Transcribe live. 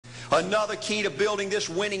Another key to building this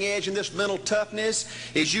winning edge and this mental toughness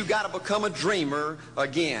is you got to become a dreamer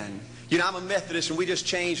again. You know, I'm a Methodist, and we just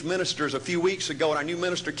changed ministers a few weeks ago, and our new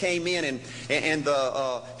minister came in, and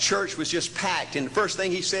the church was just packed. And the first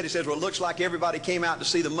thing he said, well, it looks like everybody came out to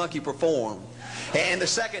see the monkey perform. And the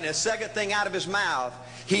second thing out of his mouth,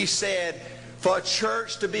 he said, for a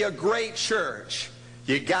church to be a great church,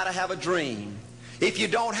 you got to have a dream. If you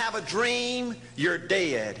don't have a dream, you're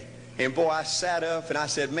dead. And boy, I sat up and I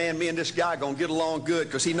said, man, me and this guy are going to get along good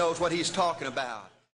because he knows what he's talking about.